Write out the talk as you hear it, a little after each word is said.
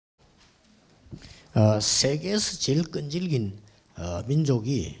세계에서 제일 끈질긴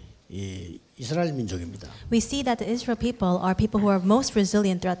민족이 이 이스라엘 민족입니다. We see that the Israel people are people who are most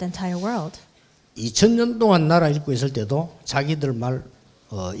resilient throughout the entire world. 2000년 동안 나라 일구 있을 때도 자기들 말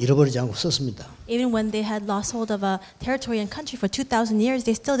잃어버리지 않고 썼습니다. Even when they had lost hold of a territory and country for 2,000 years,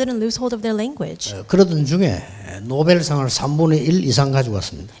 they still didn't lose hold of their language. 그러던 중에 노벨상을 3분의 1 이상 가지고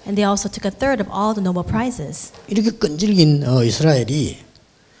왔습니다. And they also took a third of all the Nobel Prizes. 이렇게 끈질긴 이스라엘이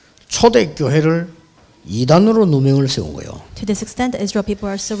초대교회를 이단으로 누명을 세운 거예요. To this extent, the Israel people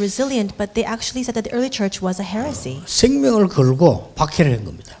are so resilient, but they actually said that the early church was a heresy. 생명을 걸고 박해를 한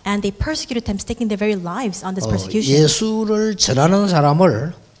겁니다. And they persecuted them, staking their very lives on this persecution. 예수를 전하는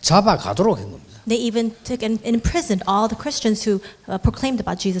사람을 잡아가도록 한 겁니다. They even took and imprisoned all the Christians who proclaimed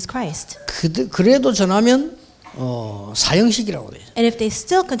about Jesus Christ. 그래도 전하면 사형식이라고 돼요. And if they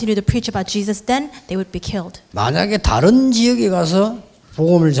still continue to preach about Jesus, then they would be killed. 만약에 다른 지역에 가서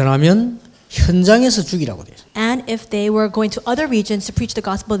복음을 전하면 현장에서 죽이라고 돼요. And if they were going to other regions to preach the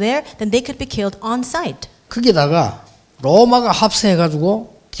gospel there, then they could be killed on site. 거기다가 로마가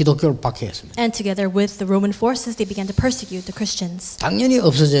합세해가지고 기독교를 박해했습니다. And together with the Roman forces, they began to persecute the Christians. 당연히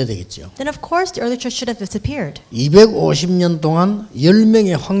없어져야 되겠죠. Then of course the early church should have disappeared. 250년 동안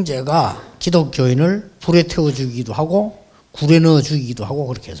 10명의 황제가 기독교인을 불에 태워 죽이기도 하고 굴에 넣어 죽이기도 하고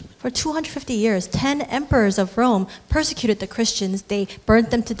그렇게 했습니다. For 250 years, 10 emperors of Rome persecuted the Christians. They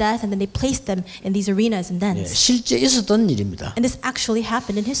burned them to death and then they placed them in these arenas and dens. 실제 있었던 일입니다. And this actually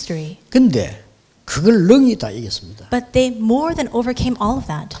happened in history. 근데 그걸 능히 다 이겼습니다. But they more than overcame all of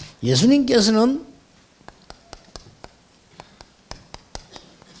that. 예수님께서는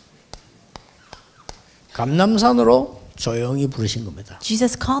감람산으로 조용히 부르신 겁니다.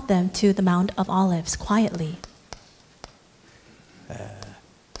 Jesus called them to the Mount of Olives quietly.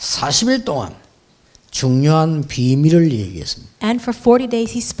 40일 동안 중요한 비밀을 얘기했습니다. And for 40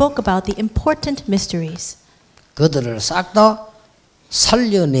 days he spoke about the important mysteries. 그들을 싹 다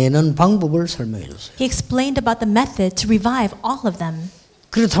살려내는 방법을 설명해 줬어요. He explained about the method to revive all of them.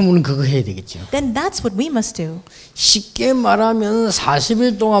 그렇다면 그거 해야 되겠죠. Then that's what we must do. 쉽게 말하면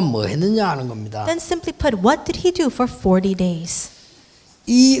 40일 동안 뭐 했느냐 하는 겁니다. Then simply put, what did he do for 40 days?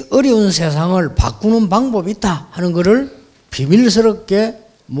 이 어려운 세상을 바꾸는 방법이 있다 하는 것을 비밀스럽게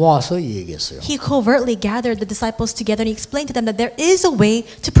모아서 얘기했어요. He covertly gathered the disciples together and he explained to them that there is a way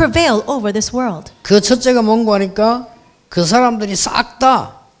to prevail over this world. 그 첫째가 뭔가 하니까 그 사람들이 싹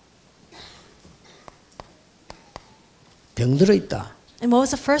다 병들어 있다. And what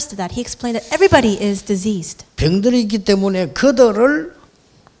was the first of that? He explained that everybody is diseased. 병들어 있기 때문에 그들을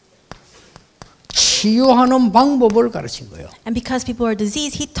치유하는 방법을 가르친 거예요. And because people are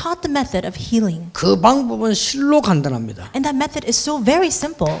diseased, he taught the method of healing. 그 방법은 실로 간단합니다. And that method is so very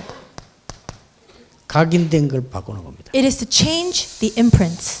simple. 각인된 걸 바꾸는 겁니다. It is to change the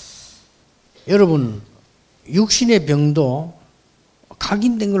imprints. 여러분 육신의 병도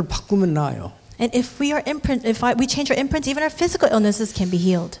각인된 걸 바꾸면 나아요. And if we change our imprints, even our physical illnesses can be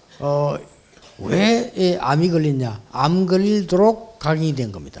healed. 왜 암이 걸리냐? 암 걸리도록 각인이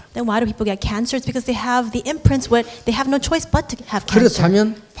된 겁니다. Then why do people get cancer? It's because they have the imprints where they have no choice but to have cancer.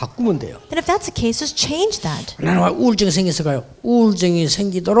 그렇다면 바꾸면 돼요. Then if that's the case, just change that. 나는 왜 우울증이 생겼을까요? 우울증이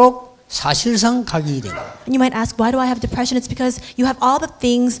생기도록 사실상 각인이 된 거예요. And you might ask, why do I have depression? It's because you have all the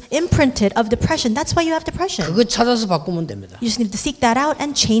things imprinted of depression. That's why you have depression. 그거 찾아서 바꾸면 됩니다. You just need to seek that out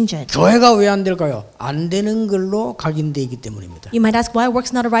and change it. 교회가 왜 안 될까요? 안 되는 걸로 각인되어 있기 때문입니다. You might ask why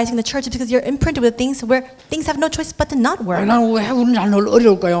work's not arising in the church. It's because you're imprinted with things where things have no choice but to not work. 나는 왜 우리는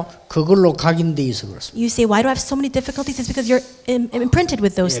어려울까요? 그걸로 각인되어 있어 그렇습니다. You say, why do I have so many difficulties? It's because you're imprinted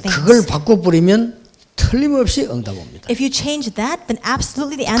with those things. 그걸 바꿔버리면 틀림없이 응답 옵니다. If you change that, then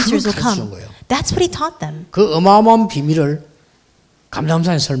absolutely the answers will come. That's what he taught them. 그 어마어마한 비밀을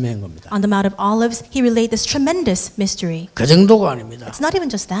감람산에 설명한 겁니다. On the Mount of Olives, he relayed this tremendous mystery. 그 정도가 아닙니다. It's not even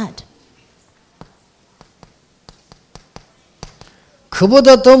just that.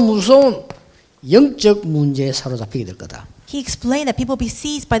 그보다 더 무서운 영적 문제에 사로잡히게 될 거다. He explained that people will be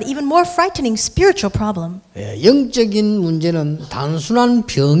seized by the even more frightening spiritual problem. 영적인 문제는 단순한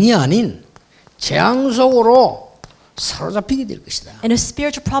병이 아닌 재앙 속으로 사로잡히게 될 것이다. And a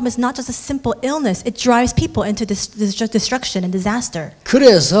spiritual problem is not just a simple illness. It drives people into destruction and disaster.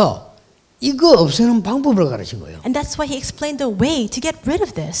 그래서 이거 없애는 방법을 가르친 거예요. And that's why he explained the way to get rid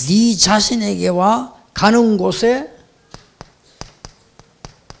of this. 네 자신에게와 가는 곳에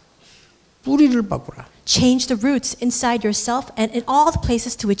뿌리를 바꾸라. Change the roots inside yourself and in all the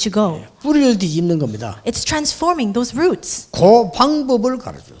places to which you go. 뿌리를 뒤집는 겁니다. It's transforming those roots. 그 방법을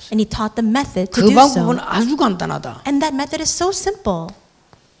가르쳤어요. And he taught the method to 그 do so. 방법은 아주 간단하다. And that method is so simple.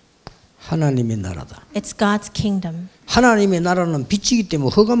 하나님의 나라다. It's God's kingdom. 하나님의 나라는 빛이기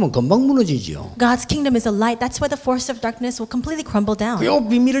때문에 흑암은 금방 무너지지요. God's kingdom is a light. That's why the force of darkness will completely crumble down. 그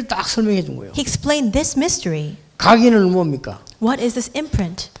비밀을 딱 설명해 준 거예요. He explained this mystery. 각인은 뭡니까? What is this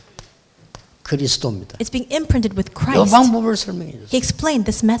imprint? 그리스도입니다. It's being imprinted with 이 Christ. 방법을 설명해 줬어요. He explained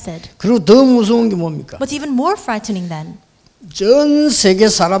this method. 그리고 더 무서운 게 뭡니까? What's even more frightening then? 전 세계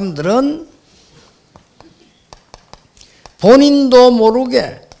사람들은 본인도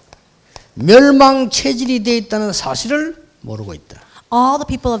모르게 멸망 체질이 되어 있다는 사실을 모르고 있다. All the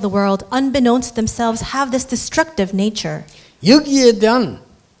people of the world, unbeknownst to themselves, have this destructive nature. 여기에 대한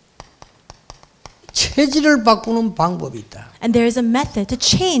체질을 바꾸는 방법이 있다. And there is a method to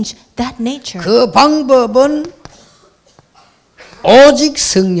change that nature. 그 방법은 오직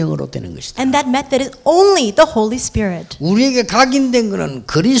성령으로 되는 것이다. And that method is only the Holy Spirit. 우리에게 각인된 것은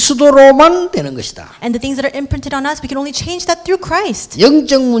그리스도로만 되는 것이다. And the things that are imprinted on us, we can only change that through Christ.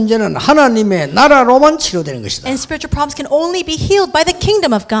 영적 문제는 하나님의 나라로만 치료되는 것이다. And spiritual problems can only be healed by the kingdom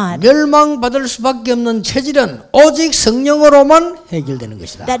of God. 멸망받을 수밖에 없는 체질은 오직 성령으로만 해결되는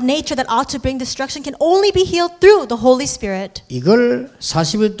것이다. That nature that ought to bring destruction can only be healed through the Holy Spirit. 이걸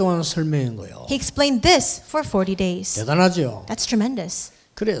 40일 동안 설명한 거예요. He explained this for 40 days. 대단하죠. That's tremendous.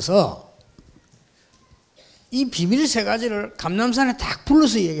 그래서 이 비밀 세 가지를 감람산에 딱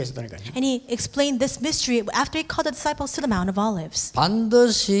불러서 얘기했다니까요. And he explained this mystery after he called the disciples to the Mount of Olives.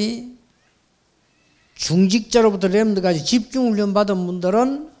 반드시 중직자로부터 렘드까지 집중훈련 받은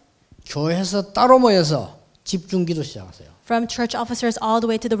분들은 교회에서 따로 모여서 집중기도 시작하세요. From church officers all the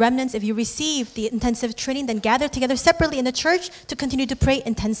way to the remnants, if you receive the intensive training, then gather together separately in the church to continue to pray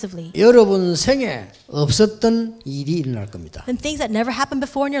intensively. 여러분 생에 없었던 일이 일어날 겁니다. Then things that never happened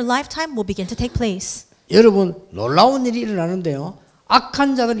before in your lifetime will begin to take place. 여러분 놀라운 일이 일어나는데요.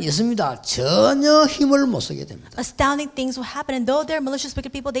 악한 자들이 있습니다. 전혀 힘을 못 쓰게 됩니다. Astounding things will happen, and though they're malicious,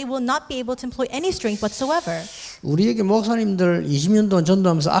 wicked people, they will not be able to employ any strength whatsoever. 우리에게 목사님들 20년 동안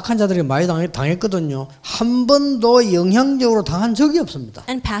전도하면서 악한 자들이 많이 당했거든요. 한 번도 영향적으로 당한 적이 없습니다.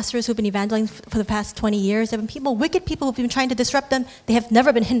 And pastors who've been evangelizing for the past 20 years, have been people, wicked people who've been trying to disrupt them, they have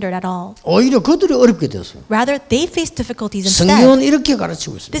never been hindered at all. 오히려 그들이 어렵게 됐어요. Rather, they face difficulties 성경은 instead. 이렇게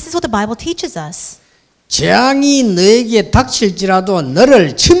가르치고 있습니다. This is what the Bible teaches us. 재앙이 너에게 닥칠지라도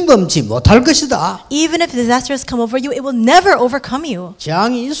너를 침범치 못할 것이다. Even if disasters come over you, it will never overcome you.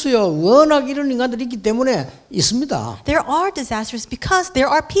 재앙이 있어요. 워낙 이런 인간들이 있기 때문에 있습니다. There are disasters because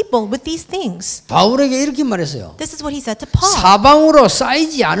there are people with these things. 바울에게 이렇게 말했어요. This is what he said to Paul. 사방으로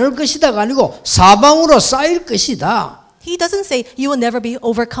쌓이지 않을 것이다가 아니고 사방으로 쌓일 것이다. He doesn't say you will never be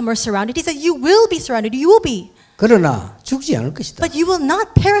overcome or surrounded. He said you will be surrounded. You will be. 그러나 죽지 않을 것이다. But you will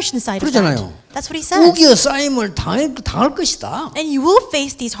not perish inside of 그러잖아요. that. That's what he says. 우겨 쌓임을 당할 것이다. And you will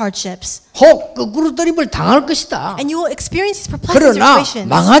face these hardships. 혹 거꾸로 떨림을 당할 것이다. And you will experience these perplexing 그러나 situations.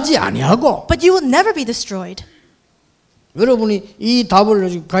 망하지 아니하고. But you will never be destroyed. 여러분이 이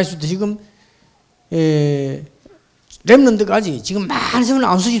답을 가르칠 때 지금 렘넌트까지 지금 많은 세운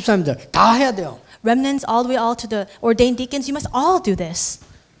안수 집사님들 다 해야 돼요. Remnants all the way all to the ordained deacons, you must all do this.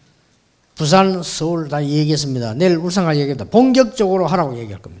 부산, 서울 다 얘기했습니다. 내일 울산 가서 얘기합니다. 본격적으로 하라고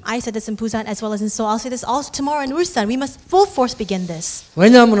얘기할 겁니다. I said this in Busan as well as in Seoul. I'll say this also tomorrow in Ulsan. We must full force begin this.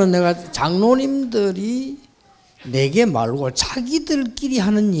 왜냐하면 내가 장로님들이 내게 말고 자기들끼리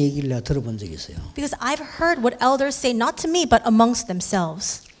하는 얘기를 내가 들어본 적이 있어요. Because I've heard what elders say not to me but amongst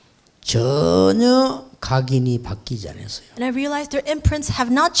themselves. 전혀 각인이 바뀌지 않았어요. And I realized their imprints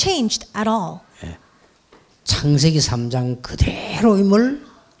have not changed at all. 창세기 3장 그대로임을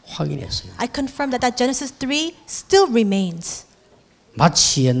확인했어요. I confirm that Genesis 3 still remains.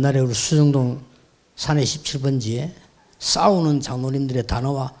 마치 옛날에 우리 수정동 산의 17번지에 싸우는 장로님들의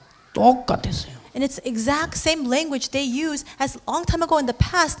단어와 똑같았어요. And it's exact same language they use as long time ago in the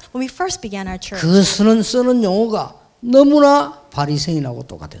past when we first began our church. 그 쓰는 용어가 너무나 바리새인하고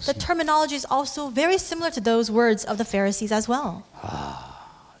똑같았어요. The terminology is also very similar to those words of the Pharisees as well.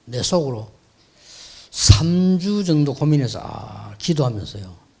 내 속으로 3주 정도 고민해서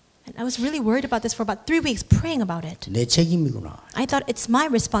기도하면서요. And I was really worried about this for about 3 weeks, praying about it. 내 책임이구나. I thought it's my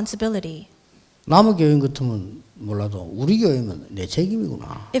responsibility. 남의 교인 같으면 몰라도 우리 교회면 내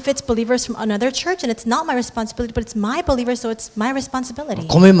책임이구나. If it's believers from another church and it's not my responsibility, but it's my believers, so it's my responsibility.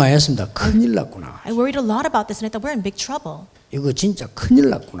 고민 많이 했습니다. 큰일 났구나. I worried a lot about this and I thought we're in big trouble. 이거 진짜 큰일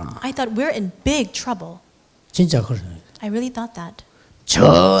났구나. I thought we're in big trouble. 진짜 그래요. I really thought that.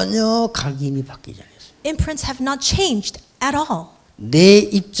 전혀 각인이 바뀌지 않았어요. Imprints have not changed at all. 내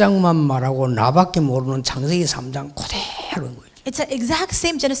입장만 말하고 나밖에 모르는 창세기 3장 그대로인 거예요. It's an exact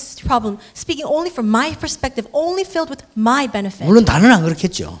same Genesis problem, speaking only from my perspective, only filled with my benefit. 물론 다는 안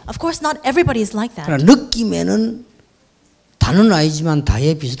그렇겠죠. Of course, not everybody is like that. 그러나 느낌에는 다는 아니지만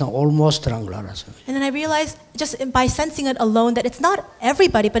다에 비슷한 almost란 걸 알았어요. And then I realized just by sensing it alone that it's not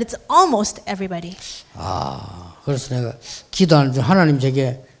everybody, but it's almost everybody. 그래서 내가 기도하는 중 하나님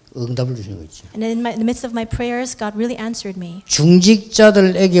제게 응답을 주시는 거 있죠. And in the midst of my prayers, God really answered me.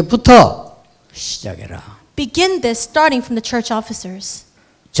 중직자들에게부터 시작해라. Begin this starting from the church officers.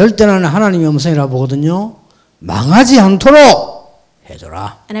 절대 나는 하나님의 음성이라 보거든요. 망하지 않도록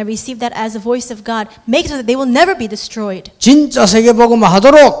해줘라. And I received that as a voice of God. Make it so that they will never be destroyed. 진짜 세계복음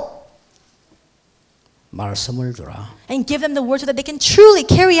하도록 말씀을 주라. And give them the word so that they can truly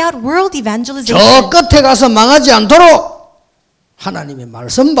carry out world evangelization. 저 끝에 가서 망하지 않도록 하나님의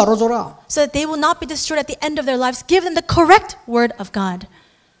말씀 바로 줘라. So that they will not be destroyed at the end of their lives. Give them the correct word of God.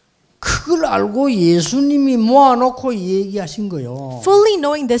 그걸 알고 예수님이 모아놓고 얘기하신 거요. Fully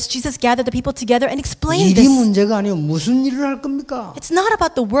knowing this, Jesus gathered the people together and explained 일이 this. 문제가 아니고 무슨 일을 할 겁니까? It's not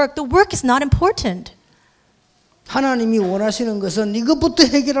about the work. The work is not important. 하나님이 원하시는 것은 이것부터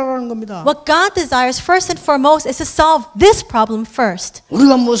해결하라는 겁니다. What God desires first and foremost is to solve this problem first.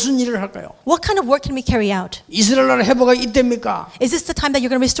 우리가 무슨 일을 할까요? What kind of work can we carry out? 이스라엘 나라 회복이 이때입니까? Is this the time that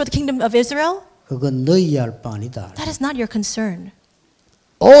you're going to restore the kingdom of Israel? 그건 너희 할 바 아니다. That is not your concern.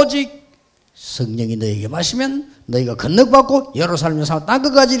 오직 성령이 너희에게 마시면 너희가 건너받고 예루살렘에 사고 땅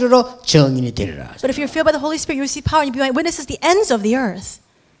끝까지 이르러 정인이 되리라. But if you're filled by the Holy Spirit, you receive power and you be my witnesses the ends of the earth.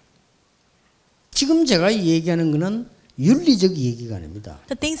 지금 제가 얘기하는 것은 윤리적 얘기가 아닙니다.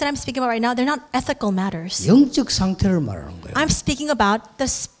 The things that I'm speaking about right now, they're not ethical matters. 영적 상태를 말하는 거예요. I'm speaking about the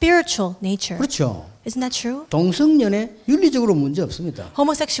spiritual nature. 그렇죠. Isn't that true? 동성연애 윤리적으로 문제 없습니다.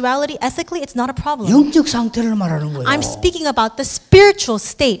 Homosexuality, ethically, it's not a problem. 영적 상태를 말하는 거예요. I'm speaking about the spiritual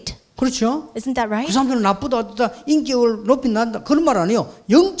state. 그렇죠. Isn't that right? 그 사람들은 나쁘다 어떠다 인격을 높인다 그런 말 아니에요.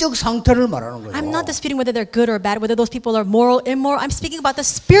 영적 상태를 말하는 거예요. I'm not disputing whether they're good or bad, whether those people are moral, immoral. I'm speaking about the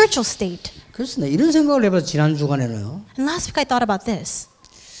spiritual state. 그래서 내가 이런 생각을 해봐서 지난 주간에는요. And last week I thought about this.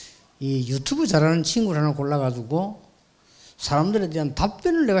 이 유튜브 잘하는 친구를 하나 골라가지고 사람들에 대한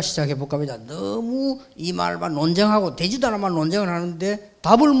답변을 내가 시작해 볼까 보다. 너무 이 말만 논쟁하고 되지도 않은 말 논쟁을 하는데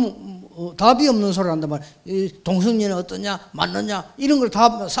답이 없는 소리를 한단 말이에요. 동성연애 어떠냐 맞느냐 이런 걸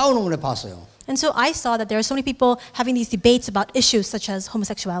다 싸우는 걸 봤어요. And so I saw that there are so many people having these debates about issues such as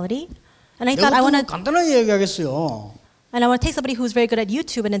homosexuality. And I thought I want to 간단하게 얘기하겠어요. And I want to take somebody who's very good at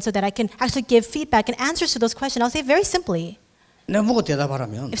YouTube and then so that I can actually give feedback and answers to those questions. I'll say very simply. 내가 보고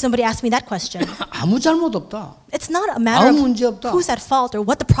대답하라면 If somebody asks me that question, 아무 잘못 없다. it's not a matter 아무 문제 of 없다. who's at fault or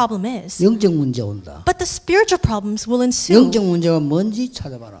what the problem is. 영적 문제 온다. But the spiritual problems will ensue. 영적 문제가 뭔지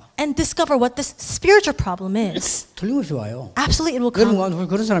찾아봐라. And discover what this spiritual problem is. 틀림없이 와요. Absolutely it will 여러분 come. 가운데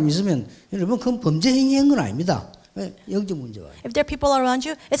그런 사람이 있으면 여러분 그건 범죄 행위한 건 아닙니다. 영적 문제가 와요. If there are people around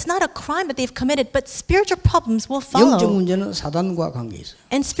you, it's not a crime that they've committed, but spiritual problems will follow. 영적 문제는 사단과 관계 있어요.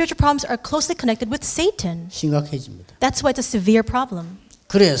 And spiritual problems are closely connected with Satan. 심각해집니다. That's why it's a severe problem.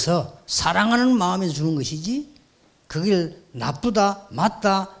 그래서 사랑하는 마음에서 주는 것이지 그걸 나쁘다,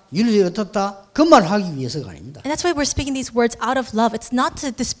 맞다, 윤리적이 어떻다 그 말 하기 위해서가 아닙니다. And that's why we're speaking these words out of love. It's not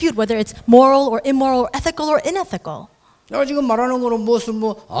to dispute whether it's moral or immoral or ethical or unethical. 내가 지금 말하는 거는 무슨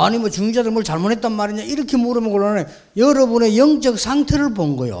아니 중직자들 뭘 잘못했단 말이냐 이렇게 물으면 곤란해. 여러분의 영적 상태를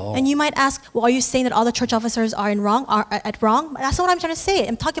본 거요. And you might ask, well, are you saying that all the church officers are at wrong? That's not what I'm trying to say.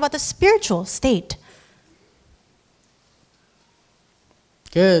 I'm talking about the spiritual state.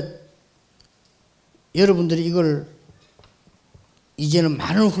 여러분들이 이걸 이제는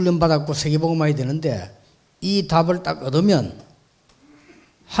많은 훈련 받았고 세계복음화해야 되는데 이 답을 딱 얻으면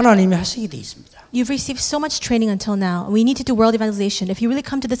하나님이 하시게 돼 있습니다. You've received so much training until now. We need to do world evangelization. If you really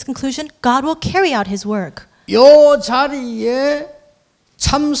come to this conclusion, God will carry out His work. 요 자리에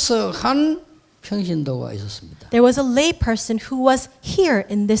참석한 평신도가 있었습니다. There was a lay person who was here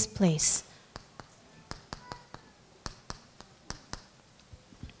in this place.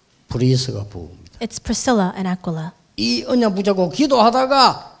 브리스가 부부입니다. It's Priscilla and Aquila. 이 언약 붙잡고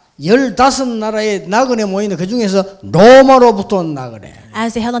기도하다가 15나라의 나그네 모이는 그 중에서 로마로부터 온 나그네.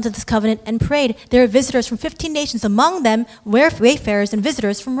 As they held onto this covenant and prayed, there were visitors from 15 nations. Among them were wayfarers and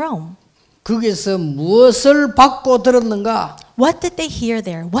visitors from Rome. 거기서 무엇을 받고 들었는가? What did they hear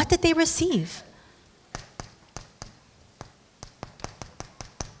there? What did they receive?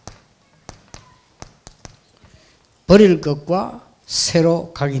 버릴 것과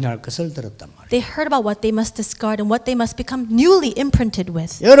새로 각인할 것을 들었단 말이에요. They heard about what they must discard and what they must become newly imprinted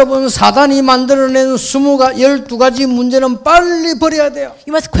with. 여러분 사단이 만들어낸 12가지 문제는 빨리 버려야 돼요.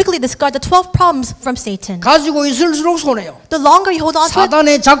 You must quickly discard the 12 problems from Satan. 가지고 있을수록 손해요. The longer you hold on to it,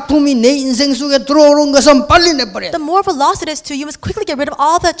 사단의 작품이 내 인생 속에 들어오는 것은 빨리 내버려야 돼요. the more of a loss it is to you. You must quickly get rid of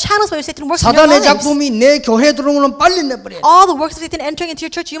all the channels where Satan works in your 사단의 lives. 작품이 내 교회에 들어오는 건 빨리 내버려야 돼요. All the works of Satan entering into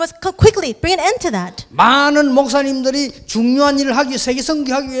your church, you must quickly bring an end to that. 많은 목사님들이 중요한 일을 하기 세계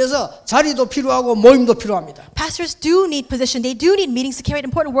선교하기 위해서 자리도 필요하고 모임도 필요합니다. Pastors do need position. They do need meetings to carry out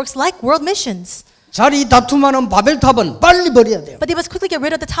important works like world missions. 자리 다툼하는 바벨탑은 빨리 버려야 돼요. But they must quickly get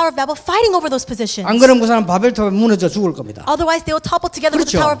rid of the Tower of Babel fighting over those positions. 안 그러면 그 사람 바벨탑에 무너져 죽을 겁니다. Otherwise, they will topple together with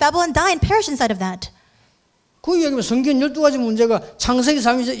the 그렇죠. Tower of Babel and die and perish inside of that. 그 얘기면 성경 12가지 문제가 창세기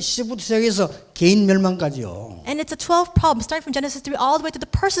 3시부터 시작해서 개인 멸망까지요. And it's a 12 problem starting from Genesis 3 all the way to the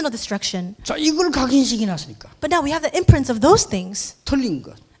personal destruction. 자, 이걸 각인시켜 놨으니까. But now we have the imprints of those things, 틀린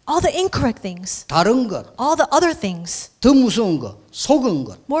것, all the incorrect things, 다른 것, all the other things. 더 무서운 것, 속은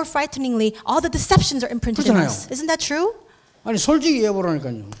것. More frighteningly, all the deceptions are imprinted in 그렇잖아요. us. Isn't that true? 아니 솔직히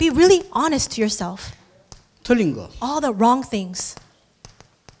해보라니까요. Be really honest to yourself. 틀린 것, All the wrong things,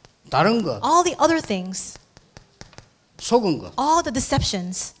 다른 것, all the other things, 속은 것. all the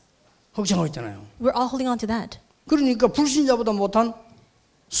deceptions. 걱정하고 있잖아요. We're all holding on to that. 그러니까 불신자보다 못한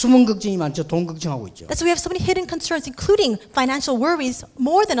숨은 걱정이 많죠. 돈 걱정하고 있죠. That's why we have so many hidden concerns, including financial worries,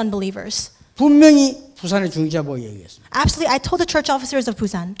 more than unbelievers. 분명히 부산의 중지자보고 얘기했습니다. Absolutely, I told the church officers of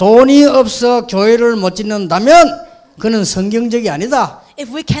Busan, 돈이 없어 교회를 못 짓는다면 그는 성경적이 아니다. if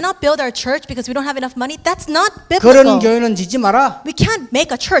we cannot build our church because we don't have enough money, that's not 그런 biblical. 교회는 짓지 마라. We can't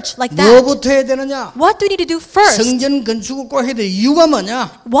make a church like that. 뭐부터 해야 되느냐? What do we need to do first? 성전 건축을 꼭 해야 될 이유가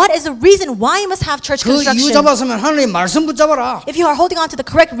뭐냐? What is the reason why you must have church 그 이유 construction? 잡았으면 하나님 말씀 붙잡아라. If you are holding on to the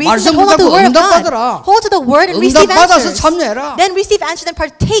correct reason, 말씀 then hold on to the 붙잡고 word of God. 응답받으라. Hold to the word and receive 응답받아서 answers. 참여해라. Then receive answers and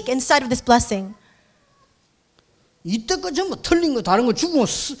partake inside of this blessing. 이때까지 전부 틀린 거 다른 거 죽으면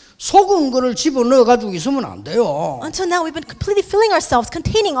속은 거를 집어넣어 가지고 있으면 안 돼요. Until now, we've been completely filling ourselves,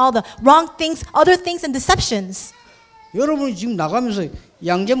 containing all the wrong things, other things, and deceptions. 여러분이 지금 나가면서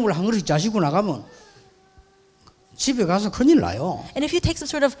양잿물 한 그릇 자시고 나가면 집에 가서 큰일 나요. And if you take some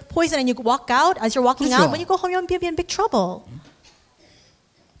sort of poison and you walk out, as you're walking 그렇죠. out, when you go home, you'll be in big trouble.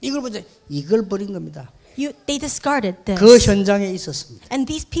 이걸 보자. 이걸 버린 겁니다. They discarded this. 그 현장에 있었습니다. And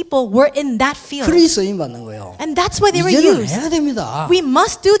these people were in that field. 그리 쓰임 받는 거예요. And that's why they were 이제는 used. 해야 됩니다. We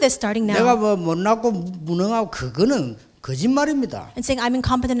must do this starting 내가 now. 뭐 못났고 무능하고 그거는 거짓말입니다. And saying I'm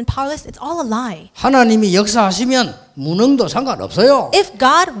incompetent and powerless, it's all a lie. 하나님이 역사하시면 무능도 상관없어요. If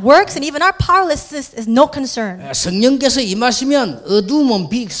God works and even our powerlessness is no concern. 성령께서 임하시면 어두움은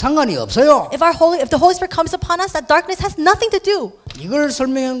상관이 없어요. If the Holy Spirit comes upon us, that darkness has nothing to do. 이걸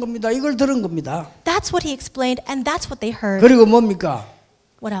설명한 겁니다. 이걸 들은 겁니다. That's what he explained, and that's what they heard. 그리고 뭡니까?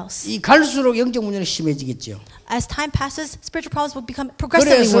 What else? 이 갈수록 영적 문제는 심해지겠죠. As time passes, spiritual problems will become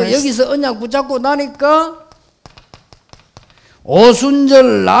progressively 그래서 worse. 여기서 언약 붙잡고 나니까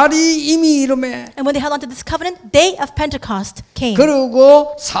오순절 날이 이미 이름에 And when they held on to this covenant, day of Pentecost came.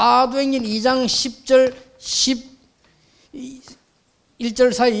 그리고 사도행전 2장 10절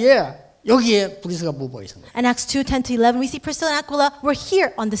 11절 사이에 여기에 브리스가 부부가 있습니다. And Acts 2:10 to 11, we see Priscilla and Aquila were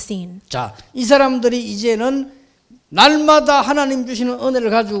here on the scene. 자, 이 사람들이 이제는 날마다 하나님 주시는 은혜를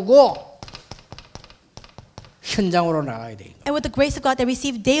가지고 현장으로 나가야 돼요. And with the grace of God they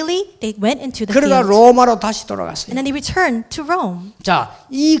received daily, they went into the 그러다 field. 로마로 다시 돌아갔어요. And then they returned to Rome. 자,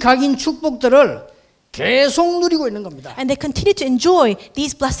 이 각인 축복들을 계속 누리고 있는 겁니다. And they continued to enjoy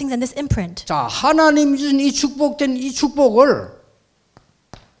these blessings and this imprint. 자, 하나님 주신 이 축복된 이 축복을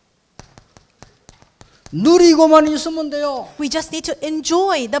누리고만 있으면 돼요. We just need to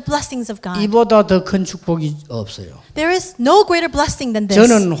enjoy the blessings of God. 이보다 더 큰 축복이 없어요. There is no greater blessing than this.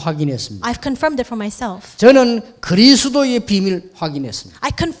 저는 확인했습니다. I've confirmed it for myself. 저는 그리스도의 비밀 확인했습니다.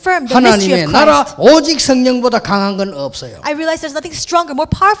 I confirmed the mystery 하나님의 of 나라 Christ. 오직 성령보다 강한 건 없어요. I realize there's nothing stronger, more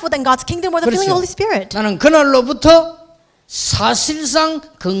powerful than God's kingdom or the filling of the Holy Spirit. 나는 그날로부터 사실상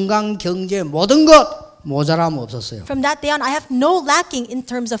건강, 경제 모든 것 모자람 없었어요. From that day on, I have no lacking in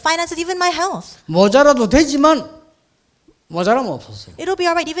terms of finances, even my health. 모자라도 되지만 모자람 없었어요. It'll be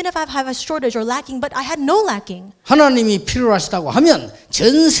alright, even if I have a shortage or lacking, but I had no lacking. 하나님이 필요하시다고 하면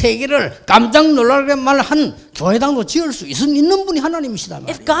전 세계를 깜짝 놀랄게 말한 교회당도 지을 수 있는 분이 하나님이시단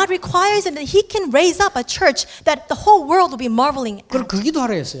If 말이에요. God requires it, then He can raise up a church that the whole world will be marveling 그걸 at. 그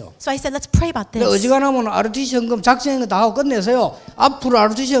기도하라 했어요. So I said, let's pray about 근데 this. 어지간하면 RTC 헌금 작정한 거 다 하고 끝내세요. 앞으로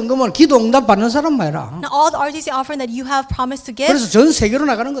RTC 헌금은 기도 응답 받는 사람만 해라. Now all the RTC offering that you have promised to give, 그래서 전 세계로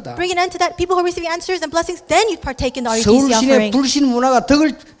나가는 거다. bring an end to that. People who are receiving answers and blessings, then you partake in the RTC 서울 시내 offering. 불신 문화가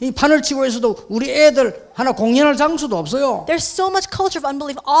덕을 이 판을 치고 있어도 우리 애들 하나 공연할 장소도 없어요. There's so much culture of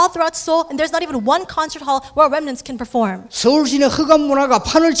unbelief all throughout Seoul, and there's not even one concert hall where remnants can perform. 서울 시내 흑암 문화가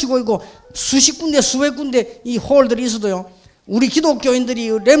판을 치고 있고 수십 군데 수백 군데 이 홀들이 있어도요. 우리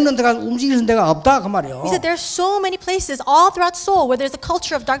기독교인들이 렘넌트가 움직이는 데가 없다 그 말이에요. He said there's so many places all throughout Seoul where there's a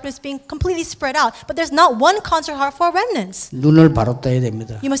culture of darkness being completely spread out, but there's not one concert hall for remnants. 눈을 바로 떠야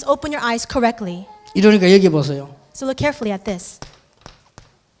됩니다. You must open your eyes correctly. 이러니까 여기 보세요. So look carefully at this.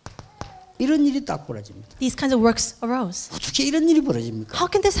 이런 일이 딱 벌어집니다. These kinds of works arose. 어떻게 이런 일이 벌어집니까? How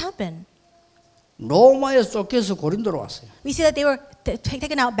can this happen? 로마에서 쫓겨서 고린도로 왔어요. We see that they were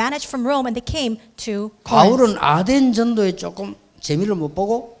taken out, banished from Rome, and they came to Corinth. 바울은 아덴 전도에 조금 재미를 못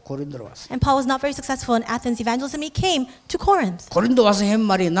보고 고린도로 왔어요. And Paul was not very successful in Athens evangelism. He came to Corinth. 고린도 와서 한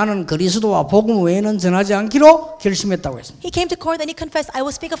말이 나는 그리스도와 복음 외에는 전하지 않기로 결심했다고 했습니다. He came to Corinth and he confessed, I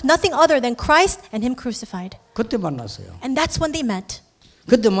will speak of nothing other than Christ and Him crucified. 그때 만났어요. And that's when they met.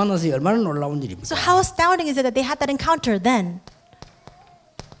 그때 만나서 얼마나 놀라운 일입니까? So how astounding is it that they had that encounter then?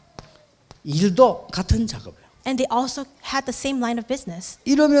 일도 같은 작업이에요. And they also had the same line of business.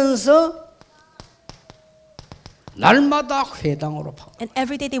 이러면서 날마다 회당으로 파. And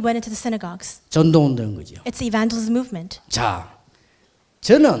every day they went into the synagogues. 전도운동인 거죠. It's the evangelism movement. 자,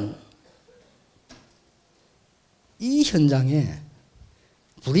 저는 이 현장에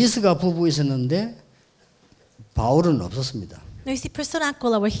브리스가 부부 있었는데 바울은 없었습니다. Now you see, Priscilla and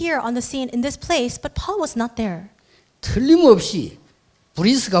Aquila were here on the scene in this place, but Paul was not there. 틀림없이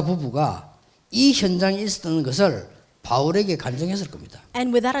브리스가 부부가 이 현장에 있었던 것을 바울에게 간증했을 겁니다. And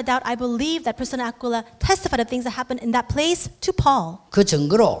without a doubt, I believe that Priscilla and Aquila testified of things that happened in that place to Paul. 그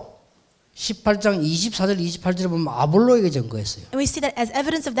증거로 18장 24절 28절에 보면 아볼로에게 증거했어요. And we see that as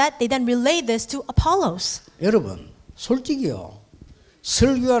evidence of that, they then relayed this to Apollos. 여러분, 솔직히요.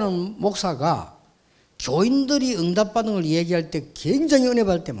 설교하는 목사가 교인들이 응답받은 걸 얘기할 때 굉장히 은혜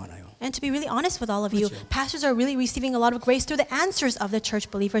받을 때 많아요. And to be really honest with all of you, pastors are really receiving a lot of grace through the answers of the church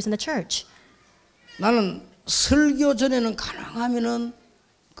believers in the church. 나는 설교 전에는 가능하면은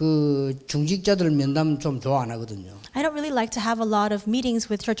그 중직자들 면담 좀 좋아 안 하거든요. I don't really like to have a lot of meetings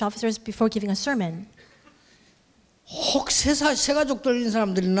with church officers before giving a sermon. 혹 새가족들인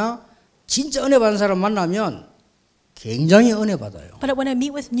사람들이나 진짜 은혜 받은 사람 만나면 굉장히 은혜 받아요. But when I meet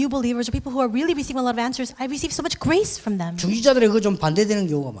with new believers or people who are really receiving a lot of answers, I receive so much grace from them. 중직자들이 그거 좀 반대되는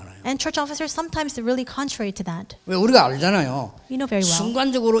경우가 많아요. And church officers sometimes they're really contrary to that. 왜 우리가 알잖아요. We know very well.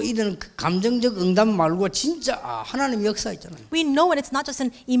 순간적으로 이런 감정적 응답 말고 진짜 하나님의 역사 있잖아요. We know it. It's not just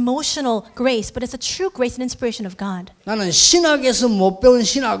an emotional grace, but it's a true grace and inspiration of God. 나는 신학에서 못 배운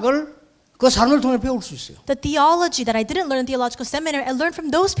신학을 그 사람을 통해 배울 수 있어요. The theology that I didn't learn in theological seminary, I learned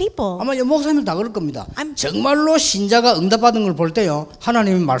from those people. 아마 목사님들 다 그럴 겁니다. 정말로 신자가 응답받은 걸 볼 때요,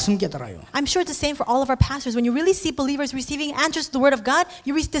 하나님의 말씀 깨달아요. I'm sure it's the same for all of our pastors. When you really see believers receiving answers to the Word of God,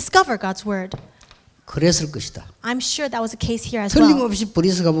 you discover God's Word. 그랬을 것이다. I'm sure that was the case here as well. 틀림없이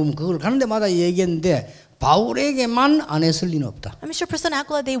브리스가 보면 그걸 가는 데마다 얘기했는데 바울에게만 안 했을 리는 없다. I'm sure Priscilla and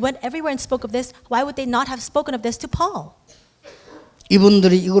Aquila, they went everywhere and spoke of this. Why would they not have spoken of this to Paul?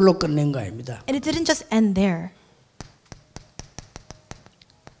 이분들이 이걸로 끝낸 거 아닙니다. And it didn't just end there.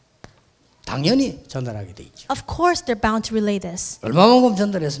 당연히 전달하게 돼 있죠. Of course, they're bound to relay this. 얼마만큼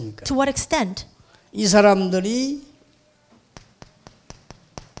전달했습니까? To what extent? 이 사람들이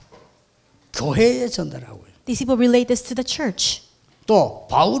교회에 전달하고요. These people relayed this to the church. 또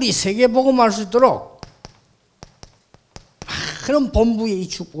바울이 세계 복음할 수 있도록 그런 본부에 이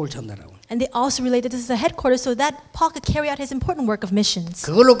축복을 전달하고. And they also related this to the headquarters so that Paul could carry out his important work of missions.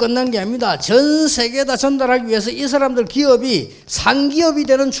 그걸로 끝난 게 아닙니다. 전 세계에다 전달하기 위해서 이 사람들 기업이 상기업이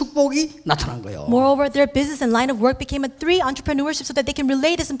되는 축복이 나타난 거예요. Moreover, their business and line of work became a three entrepreneurship so that they can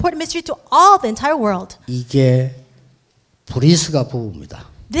relay this important mystery to all the entire world. 이게 브리스가 부부입니다.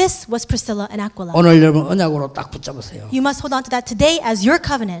 This was Priscilla and Aquila. 오늘 여러분 언약으로 딱 붙잡으세요. You must hold on to that today as your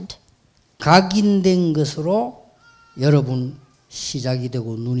covenant. 각인된 것으로 여러분 시작이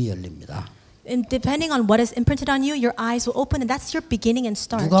되고 눈이 열립니다. And depending on what is imprinted on you, your eyes will open, and that's your beginning and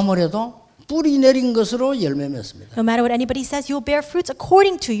start. 누가 뭐래도 뿌리 내린 것으로 열매 맺습니다. No matter what anybody says, you will bear fruits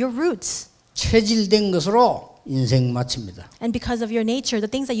according to your roots. 체질된 것으로 인생 마칩니다. And because of your nature, the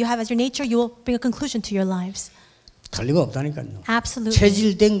things that you have as your nature, you will bring a conclusion to your lives. 틀림없다니까요. Absolutely.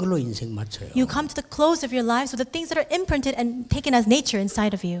 체질된 걸로 인생 맞춰요. You come to the close of your lives with the things that are imprinted and taken as nature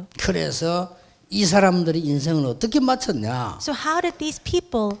inside of you. 그래서 이 사람들의 인생을 어떻게 맞췄냐? So how did these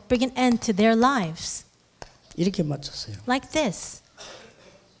people bring an end to their lives? 이렇게 맞췄어요. Like this.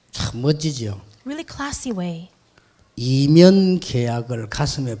 참 멋지지요. Really classy way. 이면 계약을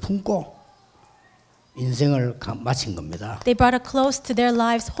가슴에 품고 인생을 마친 겁니다. They brought a close to their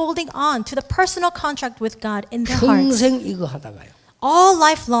lives, holding on to the personal contract with God in their hearts. 평생 이거 하다가요. All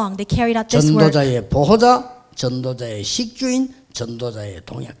life long, they carried out this work. 전도자의 보호자, 전도자의 식주인, 전도자의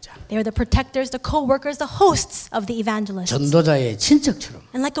동역자. They were the protectors, the co-workers, the hosts of the evangelists. 전도자의 친척처럼.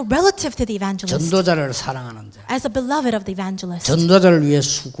 And like a relative to the evangelist. 전도자를 사랑하는 자. As a beloved of the evangelist. 전도자를 위해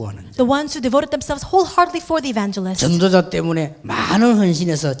수고하는 자. The ones who devoted themselves wholeheartedly for the evangelist. 전도자 때문에 많은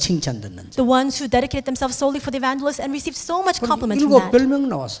헌신해서 칭찬 듣는 자. The ones who dedicated themselves solely for the evangelist and received so much compliments from 7 that. 별명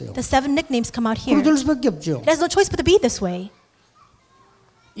나왔어요. The 7 nicknames come out here. 그럴 수밖에 없죠. It has no choice but to be this way.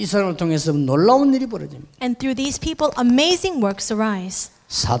 이 사람을 통해서 놀라운 일이 벌어집니다. And through these people, amazing works arise.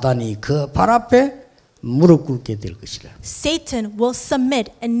 사단이 그 발 앞에 무릎 꿇게 될 것이라. Satan will submit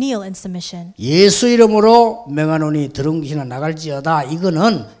and kneel in submission. 예수 이름으로 명하노니 들은 것이나 나갈지어다.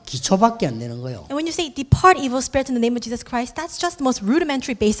 이거는 기초밖에 안 되는 거예요. And when you say depart evil spirits in the name of Jesus Christ, that's just the most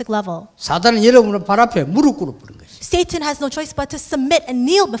rudimentary basic level. 사단은 여러분의 발 앞에 무릎 꿇어 버린 것이에요. Satan has no choice but to submit and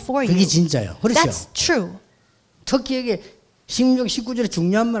kneel before 그게 you. 진짜예요. 그렇죠? That's true. 특히 여기 16, 19절에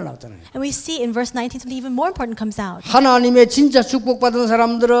중요한 말 나왔잖아요. And we see in verse 19 something even more important comes out. 하나님의 진짜 축복받은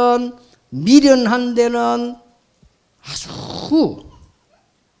사람들은 미련한 데는 아주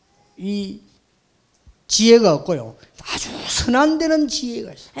이 지혜가 없고요. 아주 선한 데는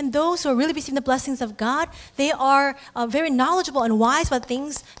지혜가 있어요. And those who are really receiving the blessings of God, they are very knowledgeable and wise about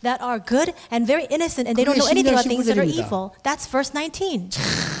things that are good and very innocent, and they don't know anything about things that are evil. That's verse 19. 참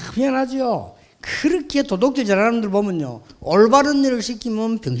미안하죠. 그렇게 도덕질 잘하는 분들 보면요, 올바른 일을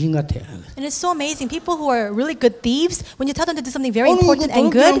시키면 병신 같아요. And it's so amazing. People who are really good thieves, when you tell them to do something very important and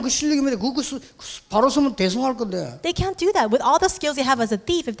good, 그 실력이면 그거 바로 쓰면 대성할 건데. they can't do that. With all the skills they have as a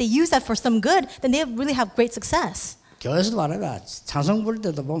thief, if they use that for some good, then they really have great success. 교회에서도 말해봐. 찬송 부를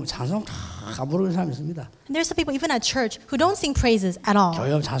때도 보면 찬송 다 부르는 사람이 있습니다. And there's some people even at church who don't sing praises at all.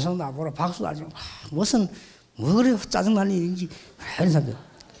 교회 찬송도 안 부르고 박수도 안 치고 무슨 뭐 그래 짜증나는 일인지 이런 사람들.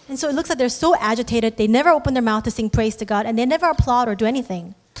 And so it looks like they're so agitated, they never open their mouth to sing praise to God, and they never applaud or do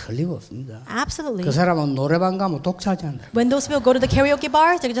anything. 틀리고 없습니다. Absolutely. 그 사람은 노래방 가면 독차지 않아요. When those people go to the karaoke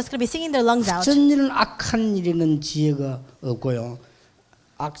bars, they're just going to be singing their lungs out. 어쩐 일은 악한 일에는 지혜가 없고요.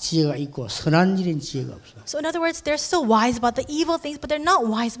 악지혜가 있고 선한 일엔 지혜가 없어요. So in other words, they're so wise about the evil things, but they're not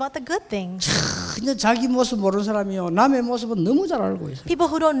wise about the good things. 그냥 자기 모습 모르는 사람이요. 남의 모습은 너무 잘 알고 있어요. People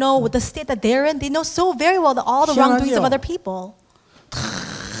who don't know what the state that they're in, they know so very well all the wrongdoings of 희한하죠? other people.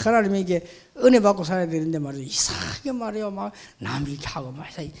 하나님에게 은혜 받고 살아야 되는데 말이죠. 이상하게 말이요. 막 남 이렇게 하고 막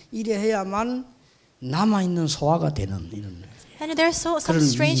이래 해야만 남아 있는 소화가 되는 이런. And there are some 그런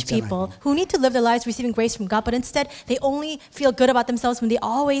strange 일이 있잖아요. people who need to live their lives receiving grace from God, but instead they only feel good about themselves when they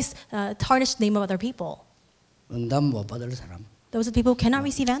always tarnish the name of other people. 응답 못 받을 사람. Those are people who cannot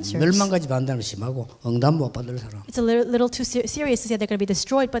receive answers. 멸망까지 반대는 심하고 응답 못 받을 사람. It's a little too serious to say they're going to be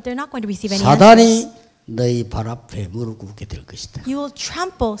destroyed, but they're not going to receive any 사단이 answers. 너희 발 앞에 무릎 꿇게 될 것이다. You will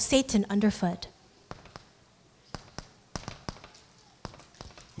trample Satan underfoot.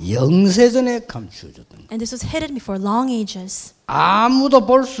 영세전에 감추어졌던 것. And this was hidden before long ages. 아무도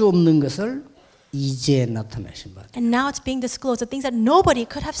볼 수 없는 것을 이제 나타내신 바. And now it's being disclosed, the things that nobody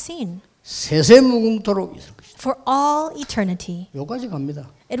could have seen. 세세무궁토록 있을 것이다. For all eternity. 여기까지 갑니다.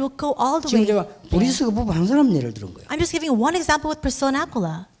 It will go all the 지금 way. 제가 브리스가 부부 한 사람 예를 들은 거예요. I'm just giving one example with Priscilla and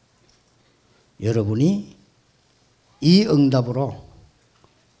Aquila. 여러분이 이 응답으로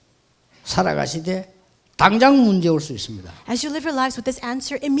살아가시되 당장 문제 올 수 있습니다. As you live your lives with this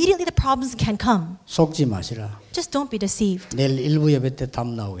answer, immediately the problems can come. 속지 마시라. Just don't be deceived. 내일 일부 예배 때 답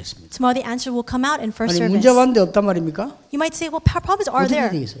나오겠습니다. Tomorrow the answer will come out in first 아니 service. 문제가 왔는데 없단 말입니까? You might say, well, problems are 어떻게 there.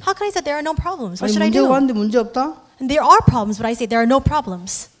 되겠어요? How can I say there are no problems? What 아니 should I 문제가 do? 왔는데 문제 없다? And there are problems, but I say there are no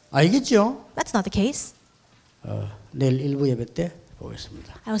problems. 알겠죠? That's not the case. 내일 일부 예배 때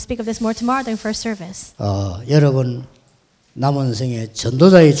보겠습니다. I will speak of this more tomorrow during first service. 여러분 남은 생에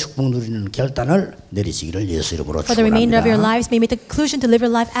전도자의 축복 누리는 결단을 내리시기를 예수 이름으로 For the remainder of your 축원합니다. lives, may you make the conclusion to live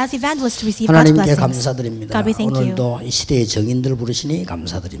your life as evangelists to receive God's 하나님께 blessings. 감사드립니다. God, we thank you. 오늘도 이 시대의 정인들 부르시니 We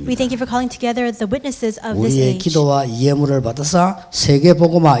감사드립니다. thank you for calling together the witnesses of this 우리의 age. 기도와 예물을 받아서 세계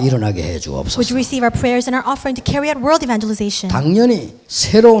복음화 일어나게 해 Would 주옵소서. you receive our prayers and our offering to carry out world evangelization? 당연히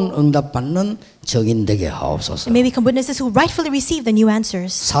새로운 응답 받는 정인 되게 하옵소서. And may we become witnesses who rightfully receive the new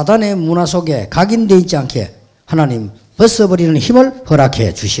answers. 사단의 문화 속에 각인되어 있지 않게 하나님 벗어버리는 힘을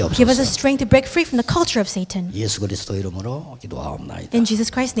허락해 Give us the 주시옵소서. strength to break free from the culture of Satan. 예수 그리스도 이름으로 기도하옵나이다. In Jesus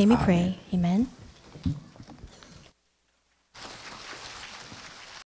Christ's name we pray. Amen.